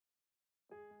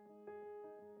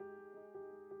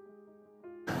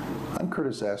I'm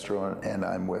Curtis Zastrow, and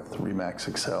I'm with RE/MAX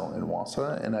Excel in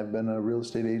Wausau, and I've been a real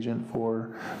estate agent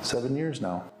for 7 years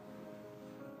now.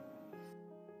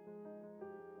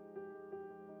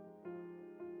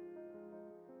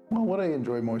 Well, what I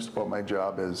enjoy most about my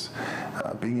job is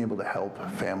being able to help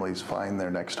families find their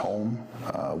next home,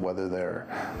 whether they're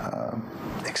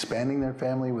expanding their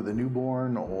family with a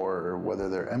newborn or whether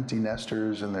they're empty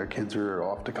nesters and their kids are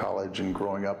off to college and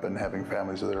growing up and having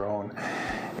families of their own.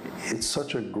 It's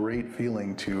such a great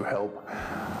feeling to help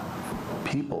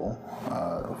people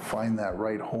find that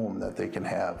right home that they can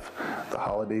have the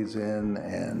holidays in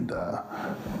and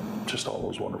just all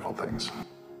those wonderful things.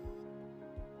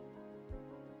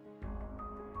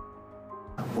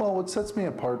 Well, what sets me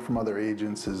apart from other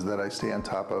agents is that I stay on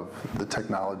top of the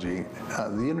technology.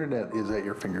 The internet is at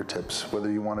your fingertips,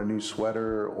 whether you want a new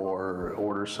sweater or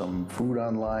order some food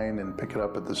online and pick it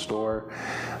up at the store.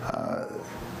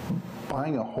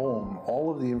 Buying a home,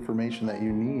 all of the information that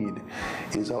you need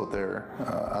is out there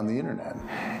on the internet.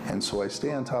 And so I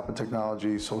stay on top of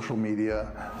technology, social media,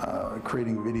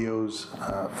 creating videos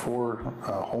for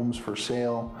homes for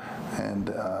sale,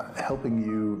 and helping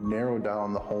you narrow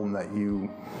down the home that you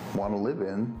want to live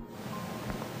in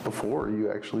before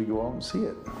you actually go out and see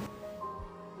it.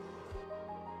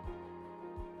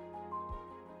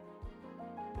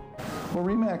 Well,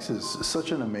 RE/MAX is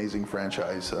such an amazing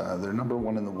franchise. They're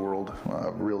 #1 in the world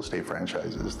real estate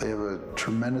franchises. They have a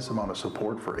tremendous amount of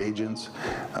support for agents,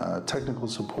 technical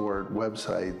support,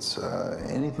 websites,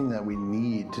 anything that we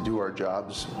need to do our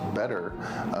jobs better,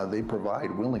 they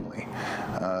provide willingly.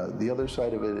 The other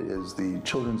side of it is the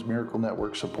Children's Miracle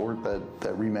Network support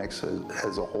that RE/MAX has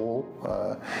as a whole.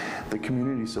 The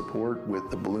community support with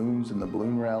the balloons and the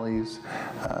balloon rallies.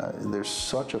 There's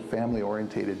such a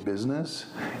family-oriented business.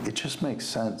 It just makes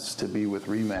sense to be with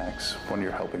RE/MAX when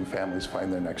you're helping families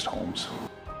find their next homes.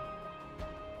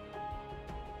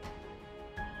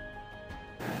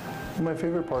 My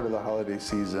favorite part of the holiday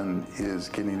season is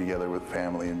getting together with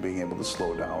family and being able to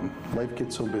slow down. Life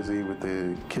gets so busy with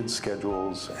the kids'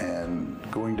 schedules and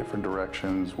going different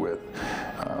directions with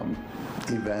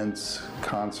events,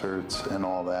 concerts, and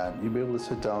all that. You'll be able to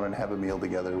sit down and have a meal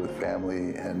together with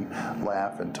family and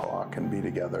laugh and talk and be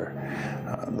together.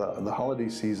 The holiday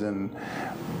season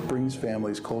brings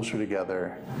families closer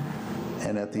together,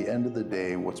 and at the end of the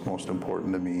day, what's most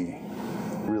important to me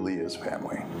really is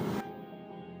family.